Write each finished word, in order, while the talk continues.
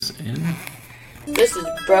And this is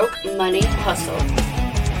Broke Money Hustle.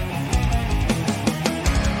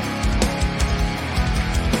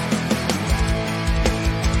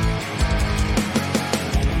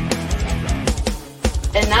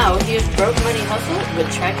 And now, here's Broke Money Hustle with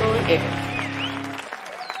Trico and Eric.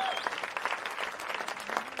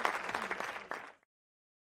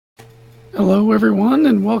 Hello, everyone,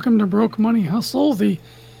 and welcome to Broke Money Hustle, the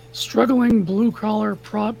struggling blue-collar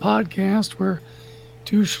podcast where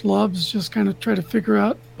two schlubs just kind of try to figure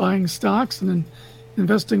out buying stocks and then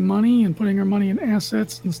investing money and putting our money in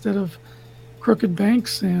assets instead of crooked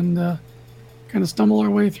banks, and kind of stumble our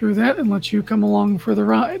way through that and let you come along for the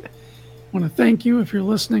ride. I want to thank you if you're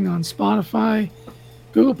listening on Spotify,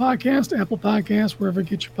 Google Podcast, Apple Podcasts, wherever you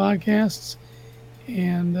get your podcasts,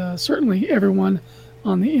 and certainly everyone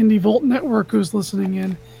on the Indie Volt Network who's listening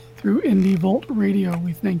in through Indie Volt Radio.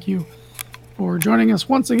 We thank you for joining us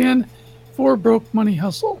once again for Broke Money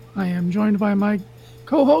Hustle. I am joined by my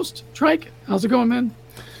co-host, Trike. How's it going, man?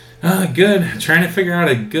 Good. Trying to figure out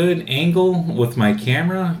a good angle with my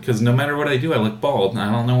camera, because no matter what I do, I look bald. I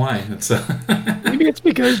don't know why. Maybe it's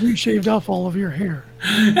because you shaved off all of your hair.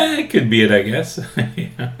 It could be it, I guess.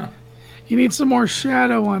 Yeah. You need some more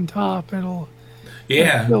shadow on top. It'll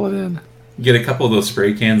fill it in. Get a couple of those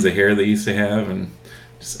spray cans of hair they used to have and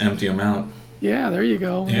just empty them out. Yeah, there you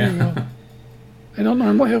go. There you go. I don't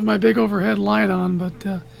normally have my big overhead light on, but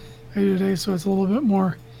I do today, so it's a little bit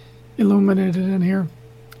more illuminated in here.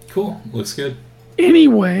 Cool. Looks good.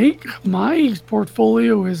 Anyway, my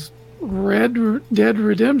portfolio is Red Dead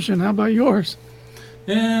Redemption. How about yours?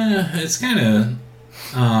 Yeah, it's kind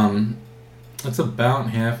of, it's about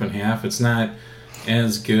half and half. It's not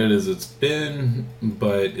as good as it's been,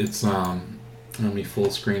 but it's, let me full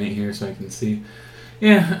screen it here so I can see.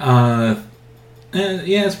 Yeah,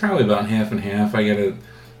 it's probably about half and half. I got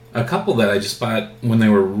a couple that I just bought when they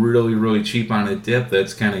were really, really cheap on a dip.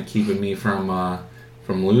 That's kind of keeping me from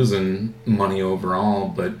losing money overall.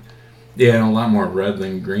 But yeah, a lot more red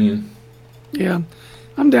than green. Yeah,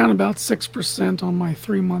 I'm down about 6% on my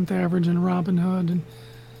 3-month average in Robinhood, and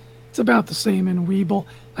it's about the same in Webull.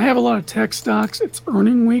 I have a lot of tech stocks. It's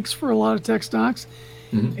earning weeks for a lot of tech stocks,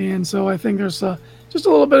 and so I think there's just a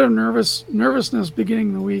little bit of nervousness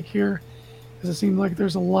beginning the week here, because it seems like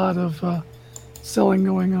there's a lot of selling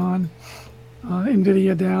going on.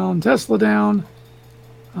 Nvidia down, Tesla down,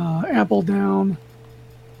 Apple down,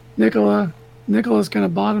 Nikola's kind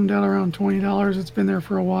of bottomed out around $20. It's been there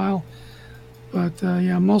for a while, but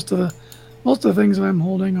most of the things that I'm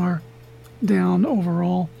holding are down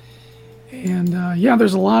overall. And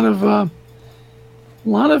there's a lot of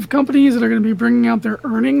companies that are going to be bringing out their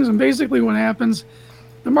earnings. And basically what happens,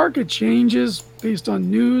 the market changes based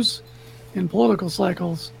on news and political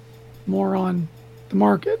cycles, more on the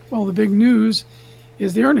market. Well, the big news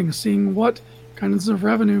is the earnings, seeing what kinds of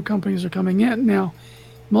revenue companies are coming in. Now,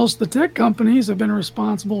 most of the tech companies have been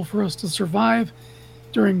responsible for us to survive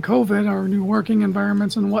during COVID, our new working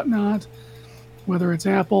environments and whatnot. Whether it's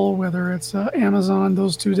Apple, whether it's Amazon,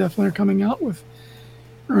 those two definitely are coming out with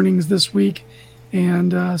earnings this week.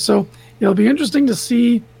 And so it'll be interesting to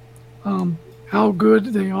see how good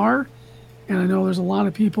they are. And I know there's a lot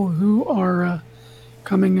of people who are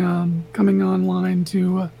coming online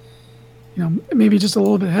to, maybe just a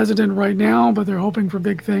little bit hesitant right now, but they're hoping for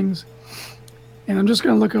big things. And I'm just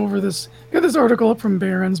going to look over this. I got this article up from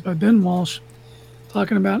Barron's by Ben Walsh,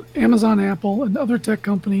 talking about Amazon, Apple, and other tech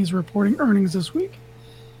companies reporting earnings this week.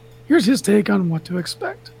 Here's his take on what to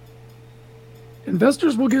expect.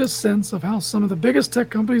 Investors will get a sense of how some of the biggest tech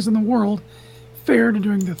companies in the world fared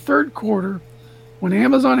during the third quarter when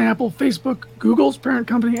Amazon, Apple, Facebook, Google's parent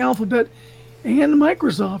company Alphabet, and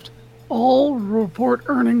Microsoft all report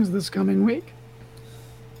earnings this coming week.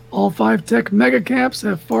 All 5 tech mega caps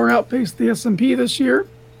have far outpaced the S&P this year.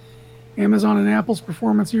 Amazon and Apple's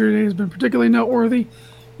performance year-to-date has been particularly noteworthy,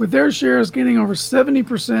 with their shares gaining over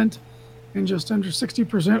 70% and just under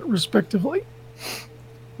 60% respectively.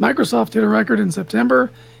 Microsoft hit a record in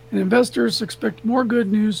September, and investors expect more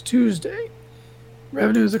good news Tuesday.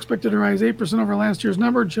 Revenue is expected to rise 8% over last year's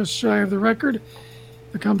number, just shy of the record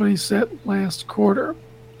the company set last quarter.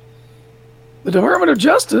 The Department of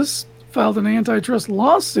Justice filed an antitrust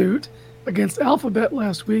lawsuit against Alphabet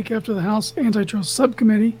last week after the House Antitrust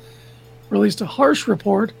Subcommittee released a harsh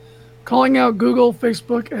report calling out Google,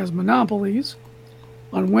 Facebook as monopolies.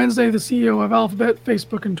 On Wednesday, the CEO of Alphabet,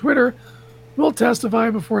 Facebook, and Twitter will testify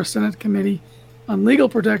before a Senate committee on legal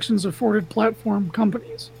protections afforded platform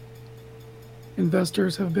companies.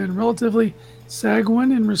 Investors have been relatively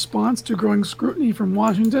sanguine in response to growing scrutiny from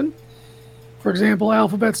Washington. For example,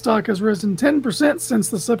 Alphabet stock has risen 10% since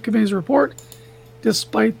the subcommittee's report,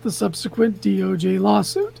 despite the subsequent DOJ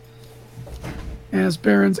lawsuit. As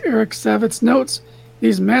Barron's Eric Savitz notes,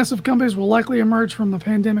 these massive companies will likely emerge from the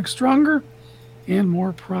pandemic stronger and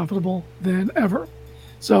more profitable than ever.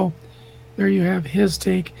 So there you have his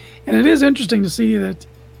take. And it is interesting to see that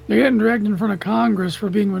they're getting dragged in front of Congress for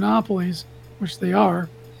being monopolies, which they are,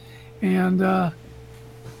 and it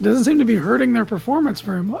doesn't seem to be hurting their performance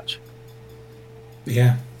very much.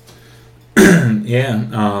 Yeah.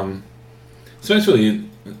 Yeah. Especially,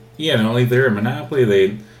 like they're a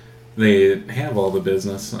monopoly. They have all the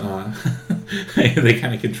business. They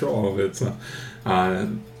kind of control all of it. So,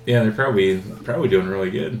 they're probably doing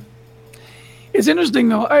really good. It's interesting,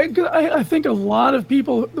 though. I think a lot of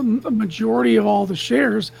people, the majority of all the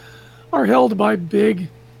shares, are held by big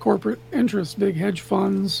corporate interests, big hedge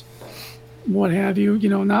funds, what have you.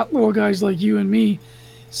 Not little guys like you and me.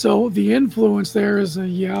 So the influence there is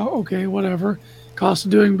okay, whatever. Cost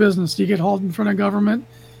of doing business. You get hauled in front of government.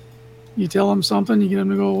 You tell them something, you get them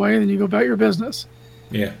to go away, then you go about your business.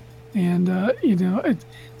 Yeah. And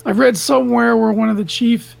I've read somewhere where one of the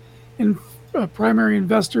chief primary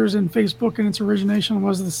investors in Facebook and its origination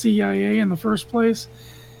was the CIA in the first place.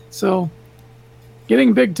 So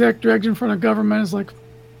getting big tech dragged in front of government is like,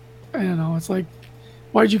 I don't know, it's like,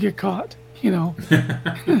 why'd you get caught?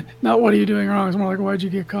 Not what are you doing wrong? It's more like, why'd you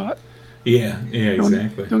get caught? Yeah,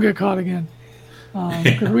 exactly. Don't get caught again.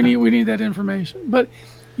 Because we need that information. But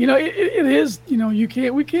it is,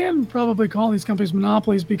 we can probably call these companies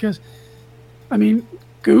monopolies because,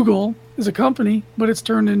 Google is a company, but it's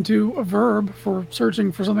turned into a verb for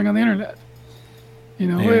searching for something on the internet.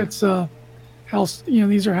 It's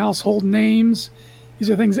these are household names.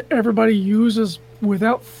 These are things that everybody uses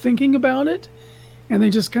without thinking about it, and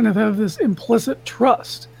they just kind of have this implicit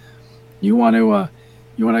trust. You want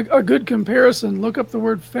a good comparison? Look up the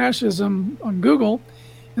word fascism on Google,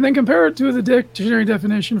 and then compare it to the dictionary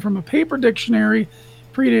definition from a paper dictionary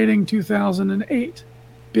predating 2008.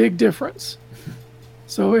 Big difference.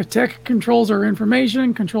 So if tech controls our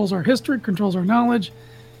information, controls our history, controls our knowledge,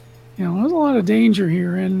 there's a lot of danger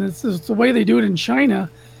here. And it's the way they do it in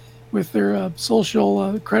China with their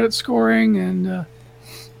social credit scoring. And,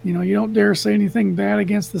 you don't dare say anything bad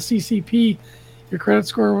against the CCP. Your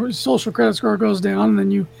social credit score goes down, and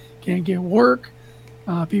then you can't get work.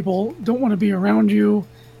 People don't want to be around you.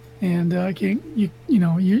 And you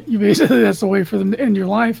basically, that's the way for them to end your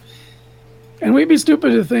life. And we'd be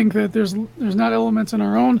stupid to think that there's not elements in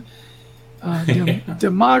our own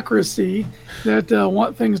democracy that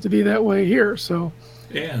want things to be that way here. So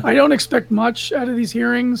I don't expect much out of these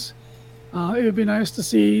hearings. It would be nice to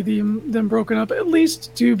see them broken up, at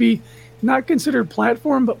least to be not considered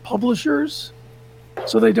platform, but publishers.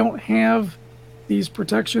 So they don't have these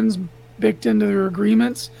protections baked into their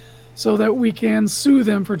agreements so that we can sue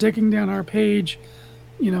them for taking down our page,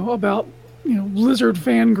 about lizard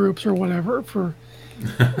fan groups or whatever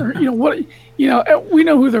we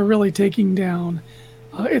know who they're really taking down.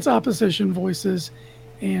 It's opposition voices,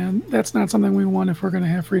 and that's not something we want if we're going to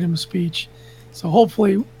have freedom of speech. So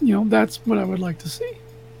hopefully, that's what I would like to see.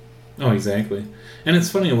 Oh, exactly. And it's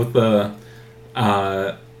funny with the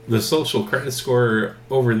social credit score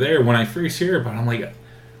over there. When I first hear about it, I'm like,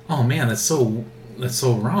 oh man, that's so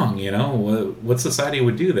wrong, what society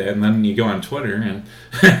would do that? And then you go on Twitter and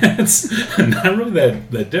it's not really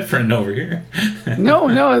that different over here.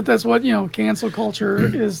 no, that's what, cancel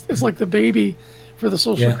culture is. It's like the baby for the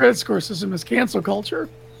social credit score system is cancel culture.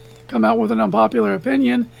 Come out with an unpopular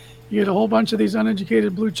opinion, you get a whole bunch of these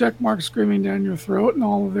uneducated blue check marks screaming down your throat and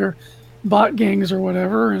all of their bot gangs or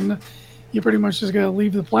whatever, and you pretty much just got to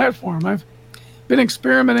leave the platform. I've been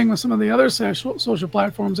experimenting with some of the other social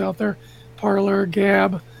platforms out there. Parler,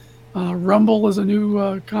 Gab, Rumble is a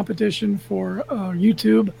new competition for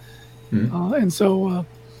YouTube, and so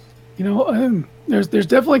there's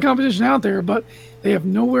definitely competition out there, but they have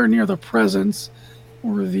nowhere near the presence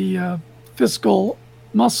or the fiscal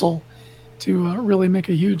muscle to really make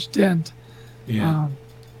a huge dent.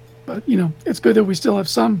 But it's good that we still have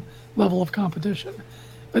some level of competition,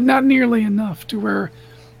 but not nearly enough to where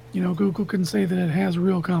Google can say that it has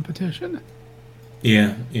real competition.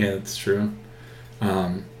 Yeah, it's true.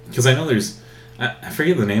 Because I know I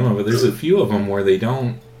forget the name of it. There's a few of them where they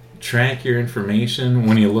don't track your information.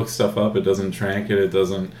 When you look stuff up, it doesn't track it. It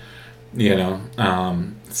doesn't,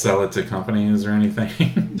 sell it to companies or anything.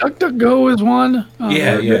 DuckDuckGo is one.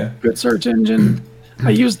 Good search engine.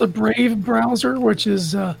 I use the Brave browser, which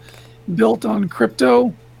is built on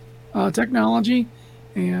crypto technology,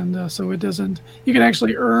 and so it doesn't. You can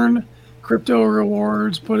actually earn crypto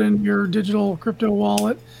rewards, put in your digital crypto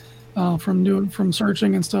wallet from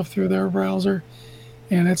searching and stuff through their browser,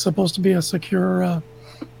 and it's supposed to be a secure,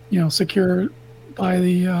 secure by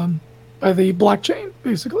the blockchain,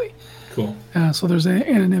 basically. Cool. So there's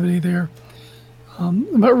anonymity there.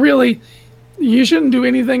 But really, you shouldn't do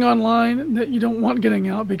anything online that you don't want getting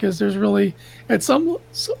out, because there's really, at some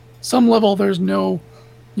level, there's no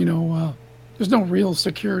real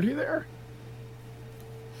security there.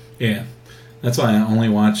 Yeah. That's why I only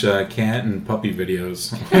watch cat and puppy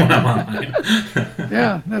videos when I'm online.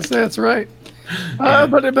 Yeah, that's right.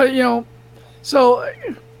 But so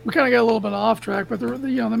we kind of got a little bit off track. But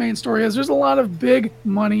the main story is there's a lot of big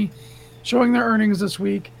money showing their earnings this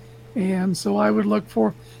week, and so I would look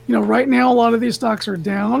for, right now a lot of these stocks are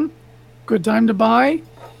down. Good time to buy,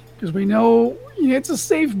 because we know it's a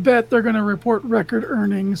safe bet they're going to report record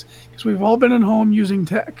earnings, because we've all been at home using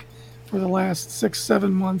tech for the last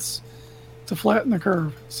 6-7 months to flatten the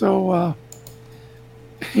curve. So,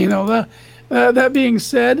 that being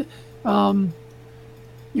said,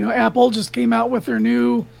 Apple just came out with their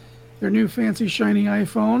new fancy shiny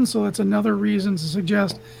iPhone, so that's another reason to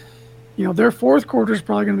suggest, their fourth quarter is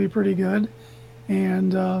probably going to be pretty good.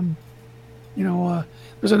 And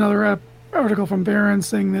there's another article from Barron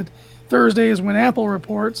saying that Thursday is when Apple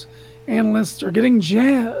reports. Analysts are getting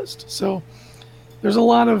jazzed. So there's a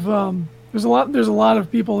lot of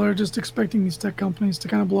people that are just expecting these tech companies to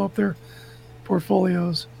kind of blow up their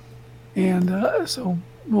portfolios, and so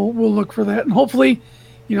we'll look for that, and hopefully,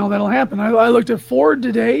 that'll happen. I looked at Ford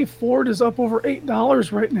today. Ford is up over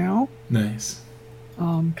 $8 right now. Nice.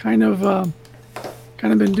 Kind of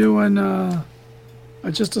been doing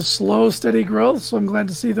just a slow, steady growth. So I'm glad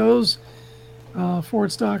to see those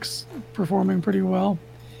Ford stocks performing pretty well.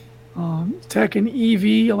 Tech and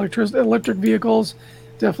EV, electric vehicles,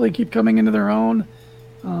 definitely keep coming into their own.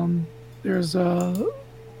 There's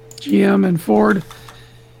GM and Ford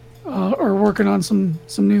are working on some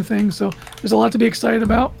new things, so there's a lot to be excited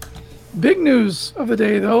about. Big news of the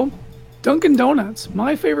day, though, Dunkin' Donuts,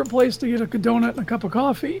 my favorite place to get a donut and a cup of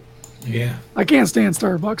coffee. Yeah. I can't stand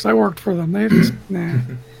Starbucks. I worked for them. They just, nah.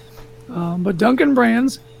 But Dunkin'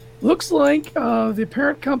 Brands looks like the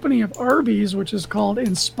parent company of Arby's, which is called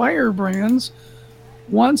Inspire Brands,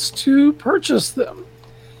 wants to purchase them.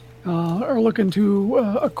 Are looking to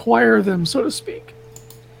acquire them, so to speak.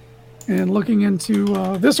 And looking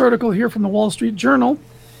into this article here from the Wall Street Journal,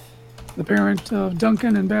 the parent of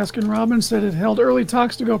Dunkin' and Baskin-Robbins said it held early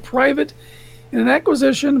talks to go private in an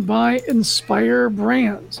acquisition by Inspire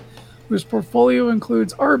Brands, whose portfolio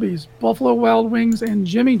includes Arby's, Buffalo Wild Wings, and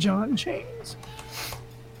Jimmy John chains.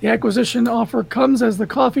 The acquisition offer comes as the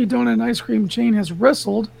coffee, donut, and ice cream chain has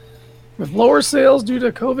wrestled with lower sales due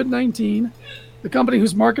to COVID-19. The company,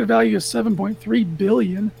 whose market value is $7.3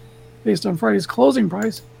 billion, based on Friday's closing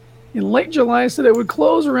price, in late July said it would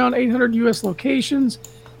close around 800 U.S. locations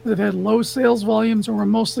that have had low sales volumes or were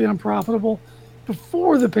mostly unprofitable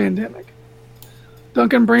before the pandemic.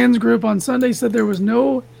 Dunkin' Brands Group on Sunday said there was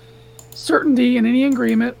no certainty in any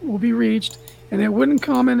agreement will be reached, and it wouldn't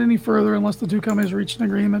comment any further unless the two companies reached an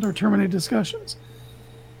agreement or terminate discussions.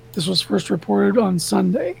 This was first reported on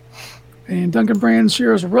Sunday. And Dunkin' Brands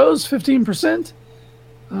shares rose 15%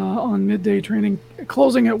 on midday trading,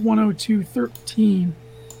 closing at 102.13.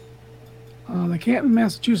 The Canton,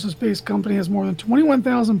 Massachusetts-based company has more than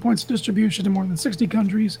 21,000 points of distribution in more than 60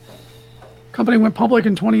 countries. The company went public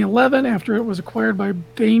in 2011 after it was acquired by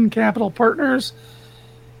Bain Capital Partners,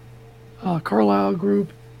 Carlyle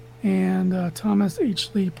Group, and Thomas H.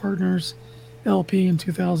 Lee Partners, LP in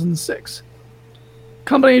 2006.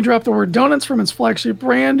 Company dropped the word donuts from its flagship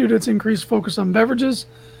brand due to its increased focus on beverages,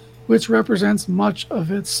 which represents much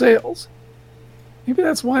of its sales. Maybe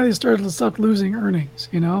that's why they started to stop losing earnings,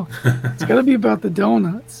 It's got to be about the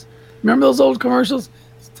donuts. Remember those old commercials?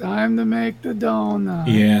 It's time to make the donut.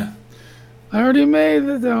 Yeah. I already made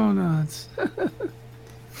the donuts.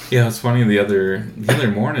 Yeah, it's funny. The other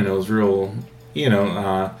morning, it was real. It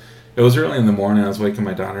was early in the morning. I was waking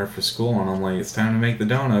my daughter up for school, and I'm like, "It's time to make the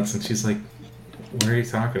donuts," and she's like, "What are you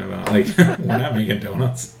talking about? Like, we're not making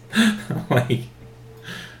donuts." Like.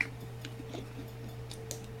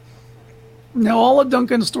 Now, all of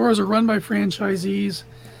Dunkin' stores are run by franchisees.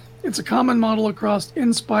 It's a common model across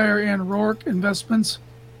Inspire and Roark Investments.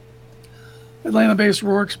 Atlanta-based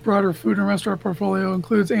Roark's broader food and restaurant portfolio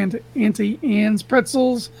includes Auntie Anne's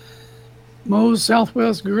Pretzels, Moe's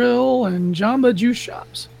Southwest Grill, and Jamba Juice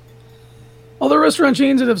Shops. Other restaurant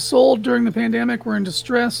chains that have sold during the pandemic were in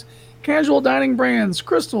distress. Casual dining brands,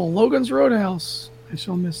 Crystal, Logan's Roadhouse. I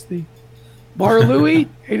shall miss the Bar Louie.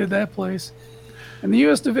 Hated that place. And the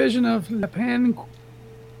U.S. division of Japan,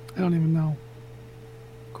 I don't even know,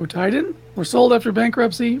 Kotiden, were sold after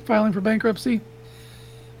bankruptcy, filing for bankruptcy.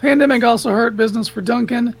 Pandemic also hurt business for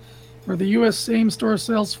Dunkin', where the U.S. same-store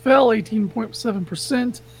sales fell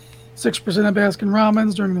 18.7%, 6% at Baskin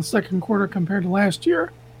Robbins during the second quarter compared to last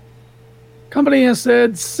year. Company has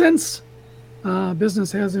said since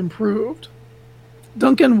business has improved.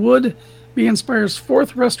 Dunkin' would be Inspire's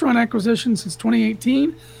fourth restaurant acquisition since 2018,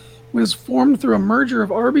 when it was formed through a merger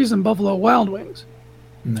of Arby's and Buffalo Wild Wings.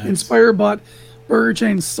 Nice. Inspire bought burger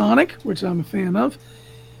chain Sonic, which I'm a fan of,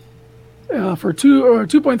 for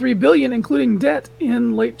 $2.3 billion, including debt,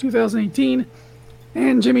 in late 2018,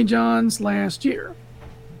 and Jimmy John's last year.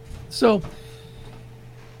 So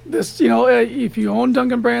this, if you own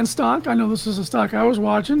Dunkin' brand stock, I know this is a stock I was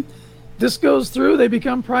watching. This goes through, they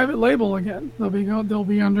become private label again. They'll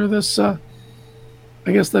be under this. I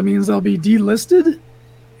guess that means they'll be delisted,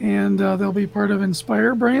 and they'll be part of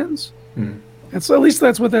Inspire Brands. And so at least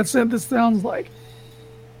that's what that sentence sounds like.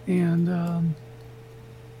 And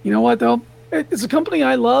you know what, though? It's a company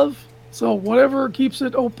I love, so whatever keeps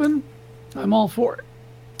it open, I'm all for it.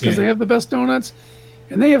 Because they have the best donuts,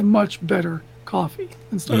 and they have much better coffee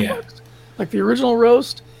than Starbucks. Yeah. Like the original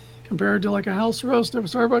roast, compared to like a house roast at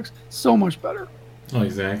Starbucks, so much better. Oh,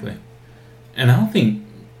 exactly. And I don't think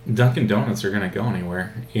Dunkin' Donuts are going to go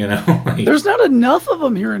anywhere, Like, there's not enough of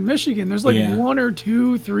them here in Michigan. There's like one or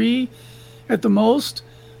two, three at the most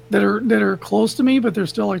that are close to me, but they're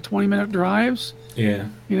still like 20-minute drives. Yeah.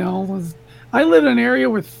 I live in an area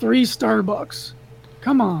with 3 Starbucks.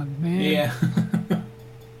 Come on, man. Yeah.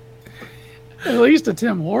 At least a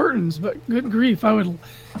Tim Hortons, but good grief, I would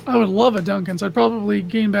love a Dunkin's. I'd probably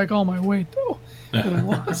gain back all my weight though that I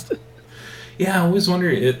lost. Yeah, I always wonder,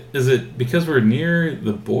 is it because we're near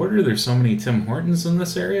the border? There's so many Tim Hortons in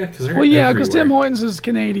this area? Because Tim Hortons is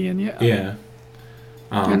Canadian, yeah. Yeah.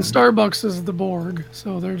 And Starbucks is the Borg,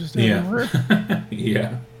 so they're just everywhere.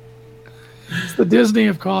 Yeah. It's the Disney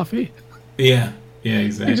of coffee. Yeah. Yeah,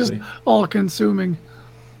 exactly. You're just all consuming.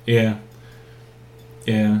 Yeah.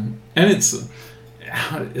 Yeah. And it's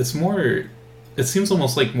more, it seems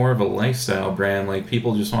almost like more of a lifestyle brand. Like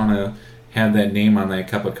people just want to have that name on that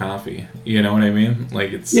cup of coffee. You know what I mean?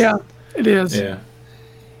 Like it's. Yeah, it is. Yeah.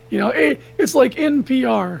 It's like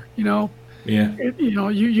NPR, Yeah.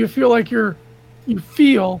 You feel like you're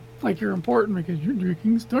important because you're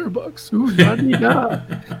drinking Starbucks. Ooh, da-dee-da.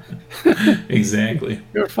 Exactly.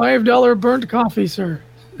 Your $5 burnt coffee, sir.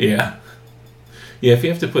 Yeah. Yeah, if you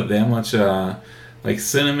have to put that much like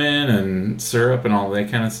cinnamon and syrup and all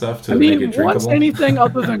that kind of stuff to make it drinkable. Once anything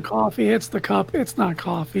other than coffee hits the cup, it's not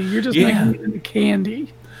coffee. You're just making it into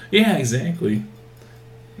candy. Yeah, exactly.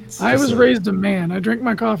 I was raised a man. I drink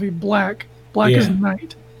my coffee black as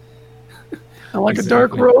night. I like a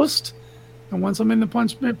dark roast. And when something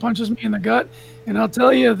that punches me in the gut, and I'll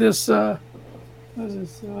tell you this, got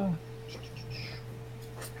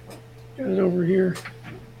it over here.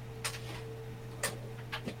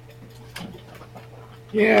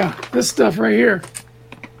 Yeah, this stuff right here.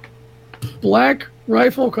 Black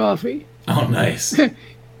Rifle Coffee. Oh, nice. We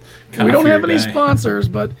don't have any sponsors,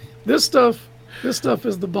 but this stuff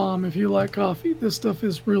is the bomb if you like coffee. This stuff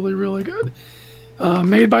is really, really good.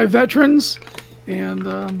 Made by veterans,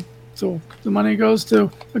 and so the money goes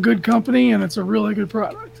to a good company, and it's a really good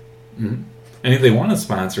product. Mm-hmm. And if they want to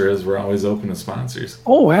sponsor us, we're always open to sponsors.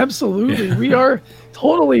 Oh, absolutely. Yeah. We are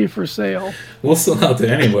totally for sale. We'll sell out to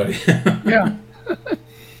anybody. Yeah.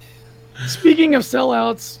 Speaking of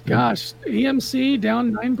sellouts, gosh, AMC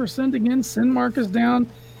down 9% again. Cinemark is down.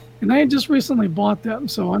 And I had just recently bought them,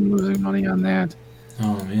 so I'm losing money on that.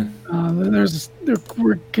 Oh, man.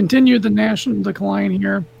 We're continued the national decline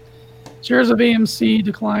here. Shares of AMC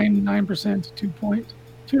declined 9% to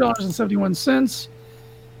 $2.71.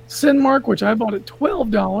 Cinemark, which I bought at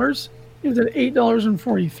 $12, is at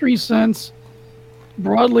 $8.43,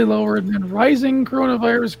 broadly lower than rising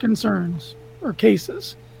coronavirus concerns or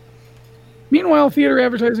cases. Meanwhile, theater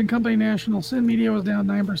advertising company National Cine Media was down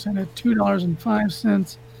 9% at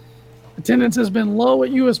 $2.05. Attendance has been low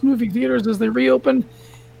at U.S. movie theaters as they reopen.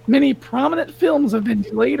 Many prominent films have been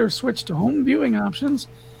delayed or switched to home viewing options.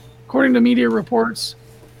 According to media reports,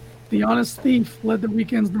 The Honest Thief led the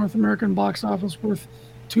weekend's North American box office worth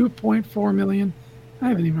 $2.4 million. I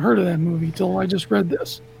haven't even heard of that movie till I just read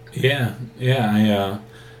this. Yeah.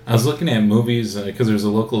 I was looking at movies because there's a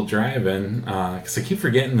local drive-in. Because I keep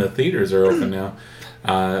forgetting the theaters are open now.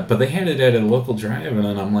 But they had it at a local drive-in,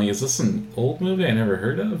 and I'm like, is this an old movie I never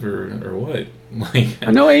heard of, or what? Like,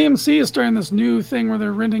 I know AMC is starting this new thing where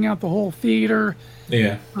they're renting out the whole theater.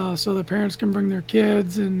 Yeah. So the parents can bring their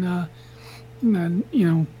kids and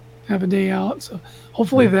then, have a day out. So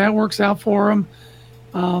hopefully that works out for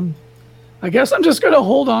them. I guess I'm just going to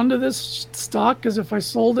hold on to this stock because if I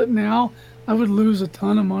sold it now, I would lose a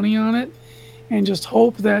ton of money on it, and just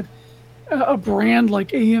hope that a brand like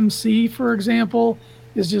AMC, for example,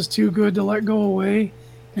 is just too good to let go away,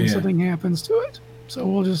 and Yeah. something happens to it. So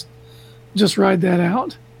we'll just ride that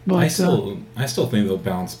out. But I still think they'll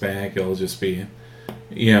bounce back. It'll just be,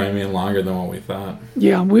 longer than what we thought.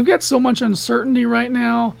 yeah, we've got so much uncertainty right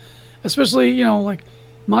now, especially like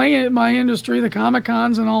my industry, the Comic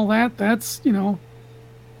Cons and all that. That's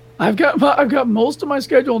I've got most of my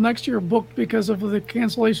schedule next year booked because of the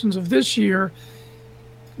cancellations of this year.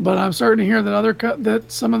 But I'm starting to hear that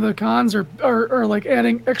that some of the cons are like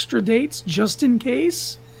adding extra dates just in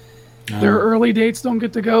case their early dates don't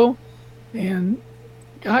get to go, and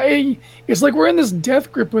it's like we're in this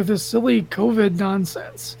death grip with this silly COVID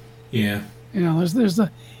nonsense. Yeah. There's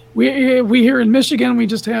the we here in Michigan, we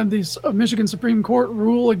just had this Michigan Supreme Court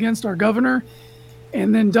rule against our governor,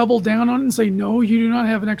 and then double down on it and say, no, you do not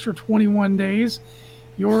have an extra 21 days.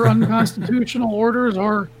 Your unconstitutional orders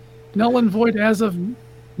are null and void as of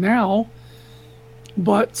now.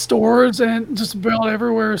 But stores and just about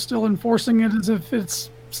everywhere are still enforcing it as if it's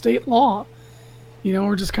state law.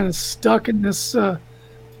 We're just kind of stuck in this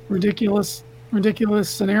ridiculous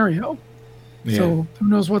scenario. Yeah. So who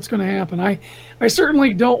knows what's going to happen? I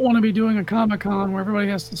certainly don't want to be doing a Comic-Con where everybody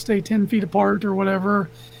has to stay 10 feet apart or whatever.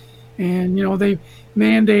 And, they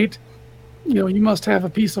mandate, you must have a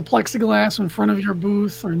piece of plexiglass in front of your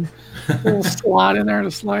booth and a little slot in there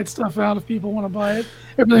to slide stuff out if people want to buy it.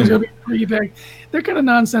 Everything's going to be pre-bagged. That kind of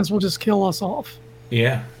nonsense will just kill us off.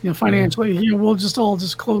 Yeah. Financially. We'll just all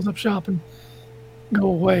close up shop and go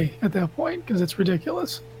away at that point because it's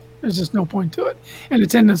ridiculous. There's just no point to it. And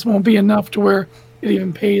attendance won't be enough to where it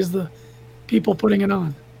even pays the people putting it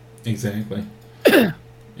on. Exactly. Yeah,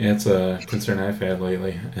 it's a concern I've had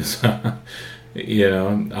lately. Is,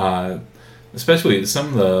 especially some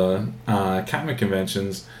of the comic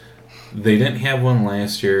conventions, they didn't have one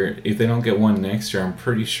last year. If they don't get one next year, I'm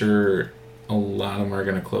pretty sure a lot of them are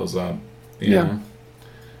going to close up. You know?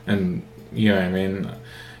 And,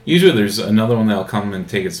 usually there's another one that'll come and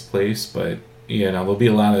take its place, but, there'll be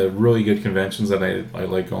a lot of really good conventions that I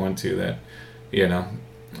like going to that,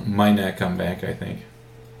 might not come back, I think.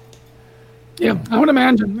 Yeah, I would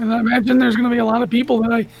imagine. And I imagine there's going to be a lot of people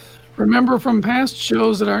that I remember from past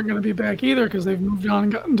shows that aren't going to be back either because they've moved on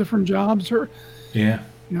and gotten different jobs or,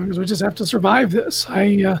 because we just have to survive this.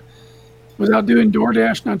 I was out doing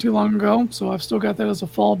DoorDash not too long ago, so I've still got that as a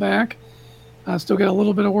fallback. I still got a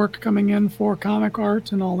little bit of work coming in for comic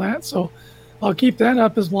art and all that, so I'll keep that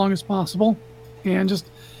up as long as possible. And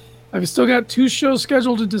I've still got 2 shows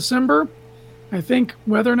scheduled in December. I think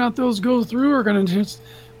whether or not those go through are going to just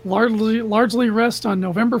largely rest on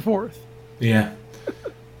November 4th. Yeah,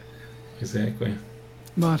 exactly.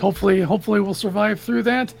 But hopefully we'll survive through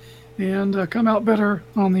that and come out better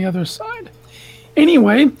on the other side.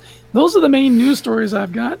 Anyway, those are the main news stories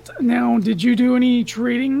I've got. Now, did you do any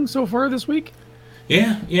trading so far this week?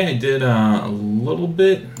 Yeah, I did a little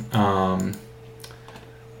bit.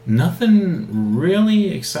 Nothing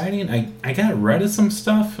really exciting. I got rid of some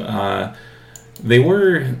stuff. They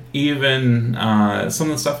were even some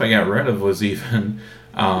of the stuff I got rid of was even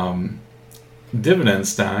dividend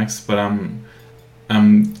stocks, but I'm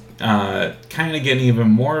kind of getting even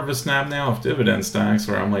more of a snob now of dividend stocks,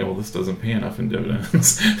 where I'm like, well, this doesn't pay enough in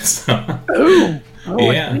dividends. So,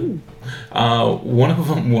 yeah. One of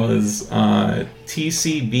them was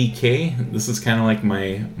TCBK. This is kind of like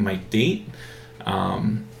my date.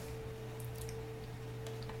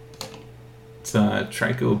 It's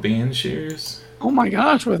Trico Band Shares. Oh my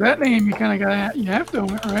gosh, with that name, you have to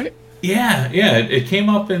own it, right? Yeah. It came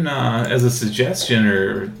up in as a suggestion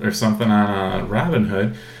or something on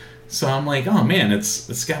Robinhood. So I'm like, oh man,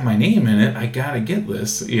 it's got my name in it. I gotta get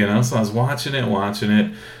this, So I was watching it, to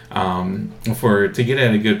get it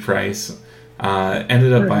at a good price.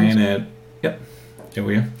 Ended up buying it. Yep, here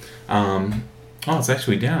we go. Oh, it's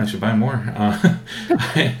actually down. I should buy more.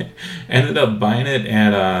 I ended up buying it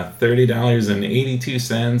at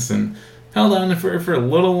 $30.82 and held on for a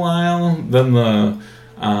little while. Then the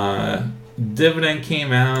dividend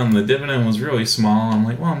came out, and the dividend was really small. I'm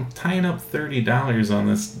like, well, I'm tying up $30 on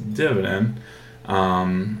this dividend,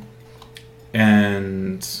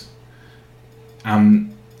 and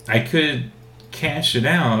I could cash it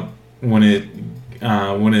out when it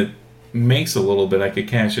makes a little bit. I could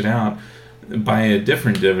cash it out, buy a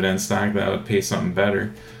different dividend stock that would pay something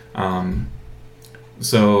better.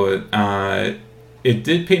 So it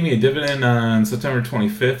did pay me a dividend on September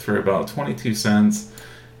 25th for about 22 cents.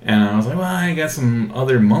 And I was like, well, I got some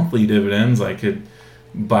other monthly dividends I could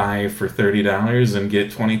buy for $30 and get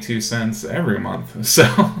 22 cents every month. So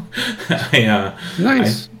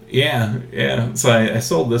Nice. Yeah. So I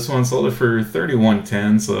sold this one, sold it for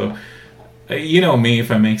 31.10. So you know me,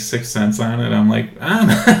 if I make 6 cents on it, I'm like, I'm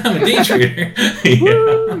a day trader.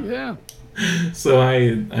 Woo, yeah. So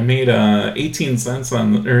I made 18 cents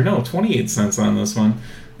on, or no, 28 cents on this one.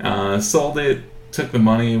 Sold it, took the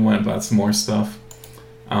money, went and bought some more stuff.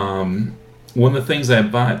 One of the things I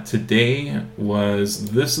bought today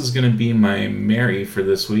was, this is going to be my Mary for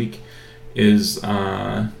this week, is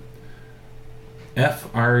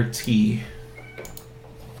FRT.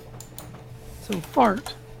 So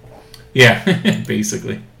fart. Yeah,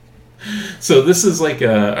 basically. So this is like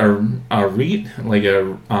a REIT, like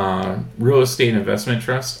a real estate investment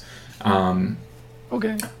trust.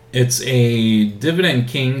 Okay. It's a dividend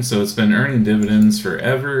king, so it's been earning dividends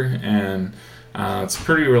forever, and it's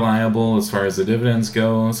pretty reliable as far as the dividends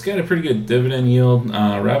go. It's got a pretty good dividend yield.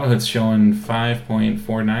 Robinhood's showing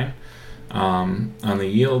 5.49 on the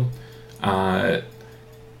yield.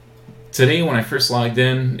 Today, when I first logged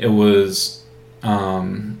in, it was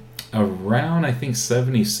around, I think,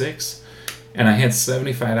 76, and I had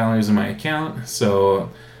 $75 in my account. So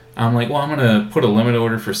I'm like, well, I'm gonna put a limit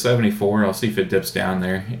order for 74. I'll see if it dips down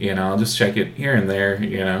there. I'll just check it here and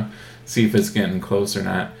there. See if it's getting close or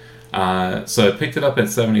not. So I picked it up at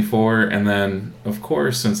 74, and then, of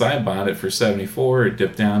course, since I bought it for 74, it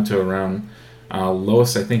dipped down to around,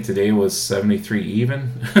 lowest I think today was 73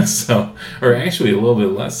 even. So, or actually a little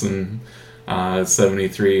bit less than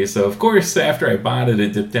 73. So, of course, after I bought it,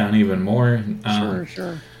 it dipped down even more.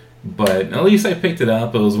 Sure. But at least I picked it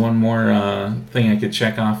up. It was one more thing I could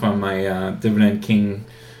check off on my Dividend King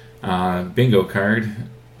bingo card.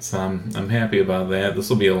 So I'm happy about that. This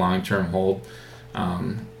will be a long-term hold.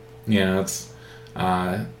 It's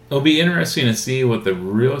it'll be interesting to see what the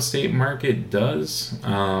real estate market does.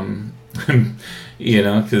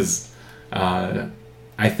 Because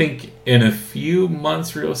I think in a few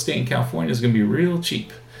months, real estate in California is going to be real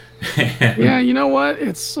cheap. Yeah, you know what?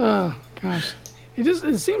 It's gosh,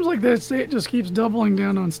 it seems like that state just keeps doubling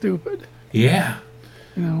down on stupid. Yeah.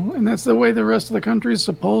 And that's the way the rest of the country is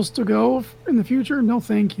supposed to go in the future. No,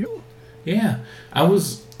 thank you. Yeah, I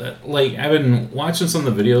was I've been watching some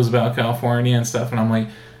of the videos about California and stuff, and I'm like,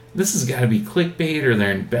 this has got to be clickbait, or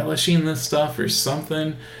they're embellishing this stuff or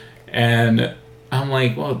something. And I'm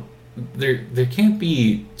like, well, there can't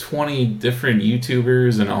be 20 different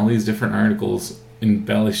YouTubers and all these different articles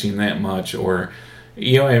embellishing that much, or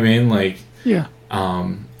you know what I mean? Like, yeah.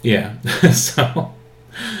 So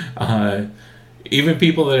even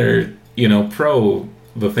people that are pro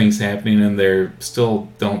the things happening, and they still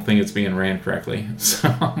don't think it's being ran correctly. So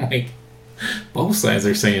I'm like, both sides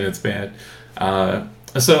are saying it's bad. I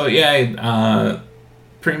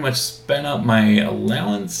pretty much spent up my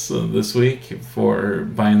allowance this week for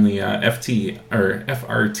buying the FRT.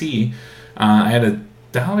 I had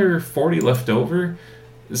 $1.40 left over,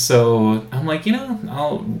 so I'm like,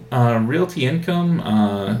 I'll Realty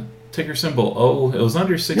Income, ticker symbol O. It was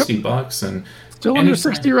under $60, and still under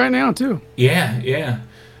 60 right now too. Yeah.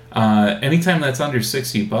 Anytime that's under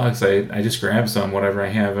 $60, I just grab some. Whatever I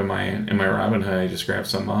have in my Robinhood, I just grab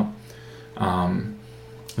some up.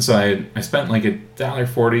 So I spent like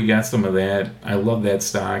 $1.40, got some of that. I love that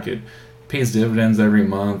stock. It pays dividends every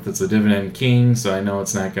month. It's a dividend king, so I know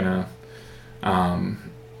it's not gonna go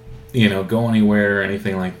anywhere or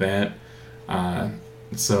anything like that.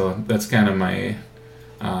 So that's kind of my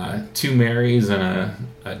two Marys and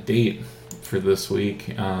a date for this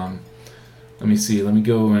week. Let me see. Let me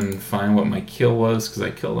go and find what my kill was, because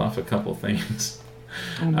I killed off a couple things.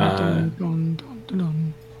 Yeah.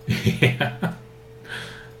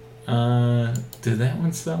 Did that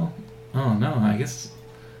one sell? Oh no, I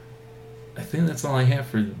think that's all I have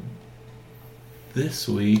for this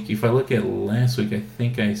week. If I look at last week, I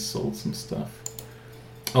think I sold some stuff.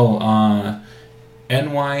 NYMT,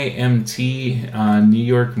 New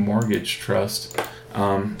York Mortgage Trust.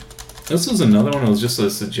 This was another one. It was just a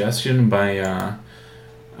suggestion by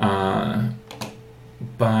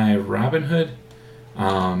Robinhood.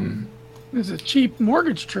 It's a cheap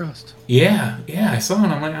mortgage trust. Yeah, I saw it.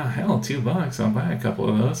 I'm like, oh hell, $2. I'll buy a couple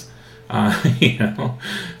of those.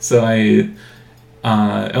 So I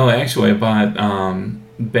bought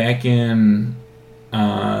back in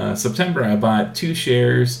September. I bought 2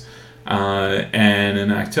 shares, and in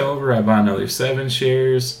October I bought another 7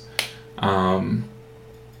 shares. And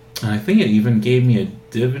I think it even gave me a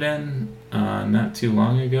dividend not too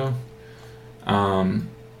long ago.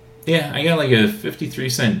 I got like a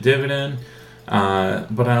 53-cent dividend,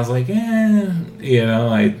 but I was like, I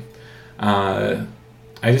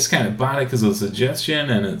just kind of bought it because it was a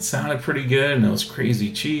suggestion, and it sounded pretty good, and it was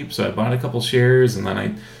crazy cheap, so I bought a couple shares, and then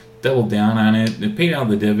I doubled down on it. It paid out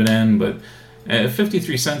the dividend, but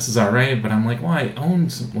 53 cents is all right. But I'm like, well, I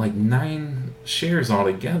owned like 9 shares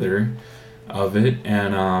altogether of it,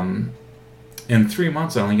 and in 3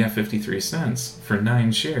 months I only got 53 cents for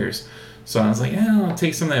 9 shares. So I was like, yeah, I'll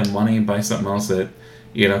take some of that money, buy something else that,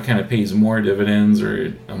 you know, kind of pays more dividends,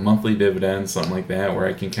 or a monthly dividend, something like that, where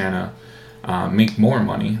I can kind of make more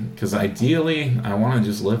money. Because ideally, I want to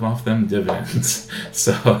just live off them dividends.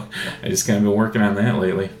 So I just kind of been working on that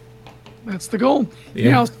lately. That's the goal.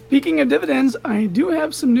 Yeah. Now, speaking of dividends, I do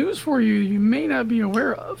have some news for you you may not be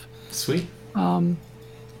aware of. Sweet.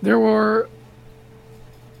 There were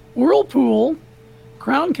Whirlpool,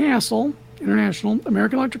 Crown Castle International,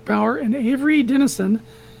 American Electric Power, and Avery Dennison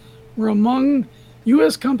were among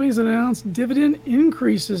U.S. companies that announced dividend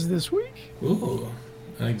increases this week. Ooh,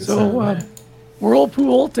 I like the sound of that.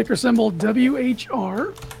 Whirlpool, ticker symbol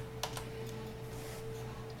WHR.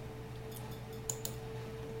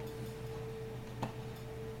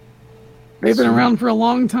 They've been around for a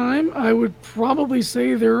long time. I would probably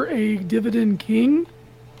say they're a dividend king,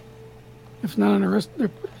 if not an arist.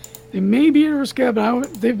 They may be an aristocrat,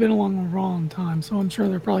 but they've been along a long time, so I'm sure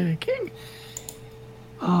they're probably a king.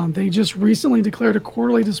 They just recently declared a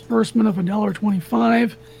quarterly disbursement of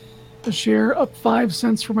 $1.25 a share, up 5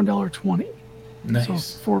 cents from $1.20. Nice. So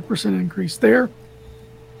 4% increase there.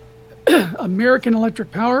 American Electric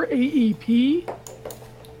Power, AEP.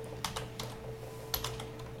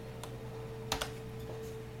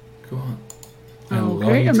 Cool. I love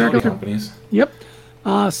Okay, utility American companies. Yep.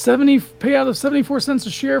 70 payout of 74 cents a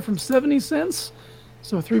share from 70 cents.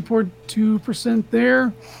 So 3.2%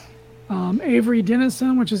 there. Avery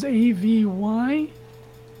Dennison, which is AVY.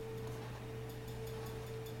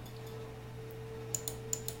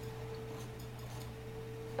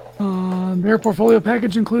 Their portfolio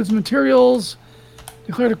package includes materials.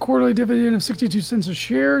 Declared a quarterly dividend of 62 cents a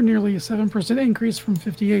share, nearly a 7% increase from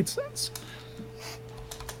 58 cents.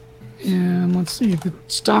 And let's see, the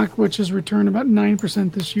stock, which has returned about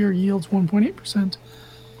 9% this year, yields 1.8%.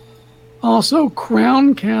 Also,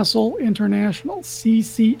 Crown Castle International,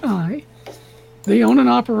 CCI. They own and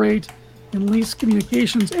operate and lease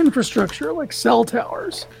communications infrastructure like cell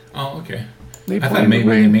towers. Oh, okay. They I thought plan to maybe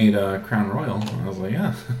they raise- made Crown Royal. I was like,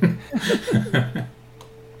 yeah.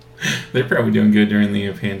 They're probably doing good during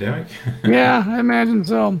the pandemic. Yeah, I imagine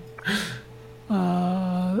so.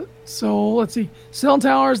 So let's see. Cell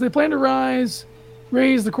towers, they plan to raise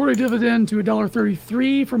the quarterly dividend to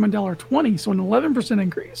 $1.33 from $1.20, so an 11%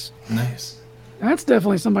 increase. Nice. That's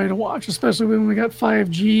definitely somebody to watch, especially when we got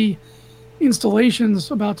 5G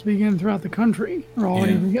installations about to begin throughout the country, or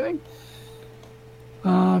already Yeah. beginning.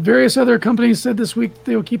 Various other companies said this week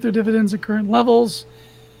they will keep their dividends at current levels,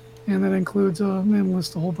 and that includes they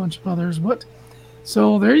list a whole bunch of others. But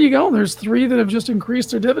so there you go. There's 3 that have just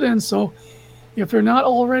increased their dividends. So if they're not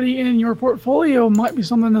already in your portfolio, might be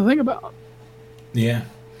something to think about. Yeah.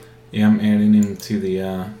 Yeah, I'm adding him to the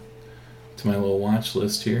to my little watch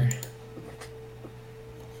list here.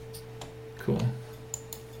 Cool.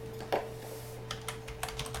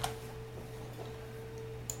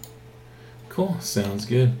 Cool. Sounds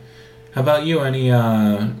good. How about you? Any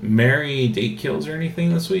merry date kills or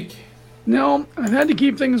anything this week? No, I've had to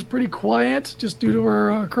keep things pretty quiet just due to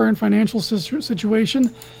our current financial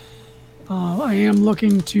situation. I am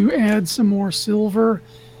looking to add some more silver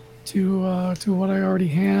to what I already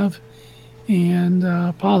have, and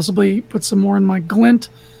possibly put some more in my Glint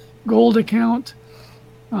gold account.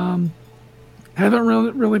 Haven't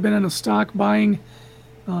really been in a stock buying.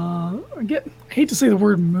 I hate to say the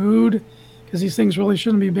word mood, because these things really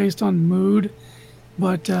shouldn't be based on mood,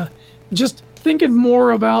 but just thinking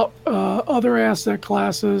more about other asset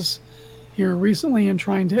classes here recently and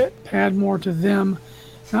trying to add more to them,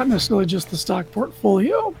 not necessarily just the stock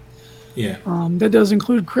portfolio. Yeah. That does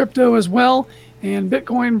include crypto as well, and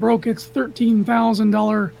Bitcoin broke its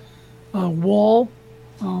 $13,000 wall,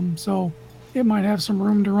 so it might have some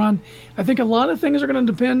room to run. I think a lot of things are going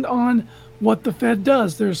to depend on what the Fed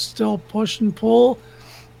does. There's still push and pull.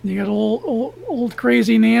 You got old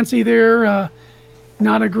crazy Nancy there,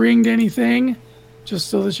 not agreeing to anything, just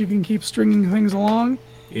so that you can keep stringing things along.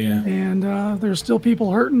 Yeah. And there's still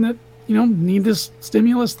people hurting that need this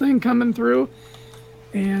stimulus thing coming through,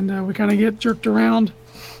 and we kind of get jerked around,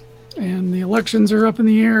 and the elections are up in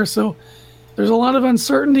the air. So there's a lot of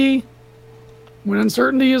uncertainty. When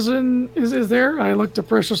uncertainty is there, I look to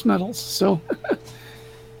precious metals. So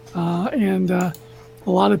and a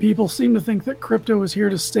lot of people seem to think that crypto is here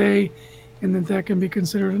to stay, and that can be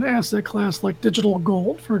considered an asset class like digital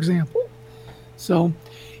gold, for example. So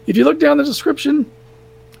if you look down the description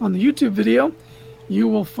on the YouTube video, you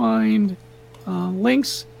will find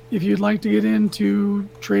links if you'd like to get into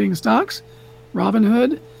trading stocks,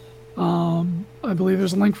 Robinhood. I believe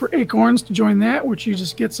there's a link for Acorns to join that, which you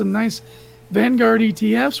just get some nice Vanguard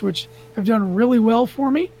ETFs, which have done really well for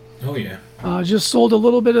me. Oh, yeah. Just sold a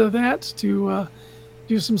little bit of that to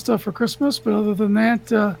do some stuff for Christmas, but other than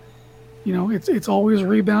that, it's always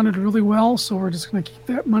rebounded really well, so we're just going to keep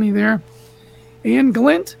that money there. And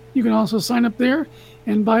Glint, you can also sign up there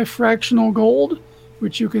and buy fractional gold,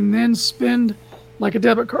 which you can then spend like a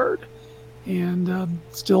debit card. And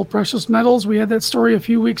still precious metals. We had that story a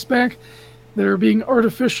few weeks back that are being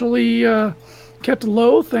artificially kept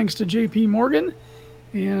low thanks to JP Morgan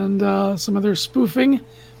and some of their spoofing.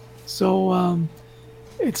 So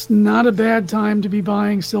it's not a bad time to be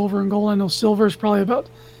buying silver and gold. I know silver is probably about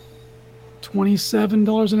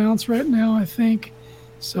 $27 an ounce right now, I think.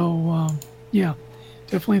 So, yeah,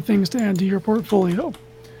 definitely things to add to your portfolio.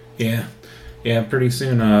 Yeah. Yeah, pretty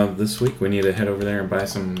soon this week we need to head over there and buy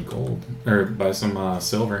some gold, or buy some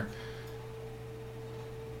silver.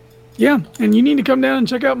 Yeah, and you need to come down and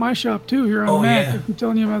check out my shop too here on Mac. Yeah. I keep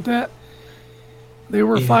telling you about that. They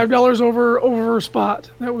were $5 over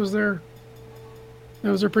spot. That was their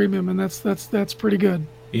premium, and that's pretty good.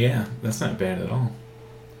 Yeah, that's not bad at all.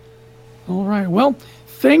 All right. Well,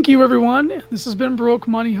 thank you, everyone. This has been Broke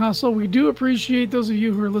Money Hustle. We do appreciate those of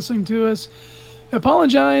you who are listening to us.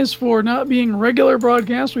 Apologize for not being regular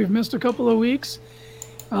broadcasts. We've missed a couple of weeks.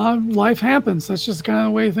 Life happens. That's just kind of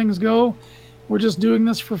the way things go. We're just doing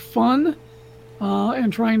this for fun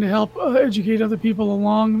and trying to help educate other people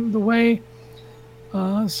along the way.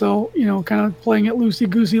 So, kind of playing it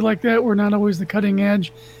loosey-goosey like that. We're not always the cutting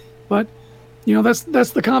edge. But, that's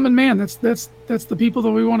the common man. That's the people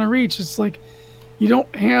that we want to reach. It's like you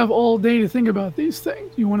don't have all day to think about these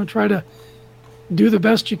things. You want to try to do the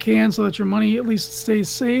best you can so that your money at least stays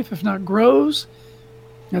safe, if not grows.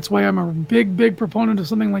 That's why I'm a big proponent of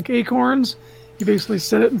something like Acorns. You basically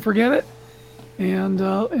set it and forget it, and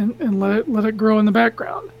let it grow in the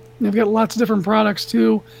background. And they've got lots of different products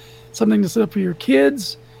too. Something to set up for your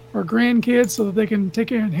kids or grandkids so that they can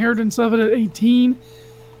take an inheritance of it at 18.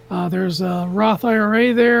 There's a Roth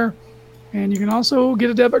IRA there, and you can also get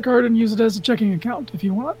a debit card and use it as a checking account if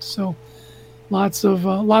you want. So. Lots of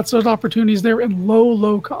opportunities there and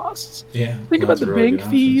low costs. Yeah. Think about the bank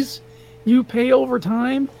fees you pay over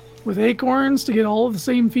time with Acorns to get all of the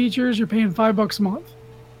same features. You're paying $5 a month.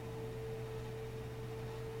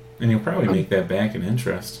 And you'll probably make that back in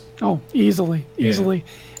interest. Oh, easily.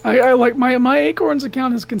 I like my Acorns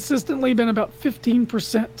account has consistently been about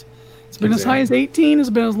 15%. It's been as high as 18, it's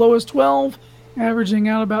been as low as 12, averaging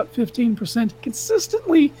out about 15%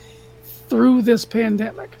 consistently through this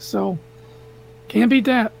pandemic. So. Can't beat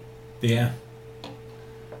that. Yeah.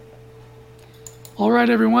 All right,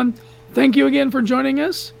 everyone. Thank you again for joining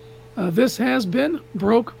us. This has been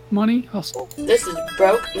Broke Money Hustle. This is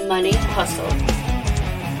Broke Money Hustle.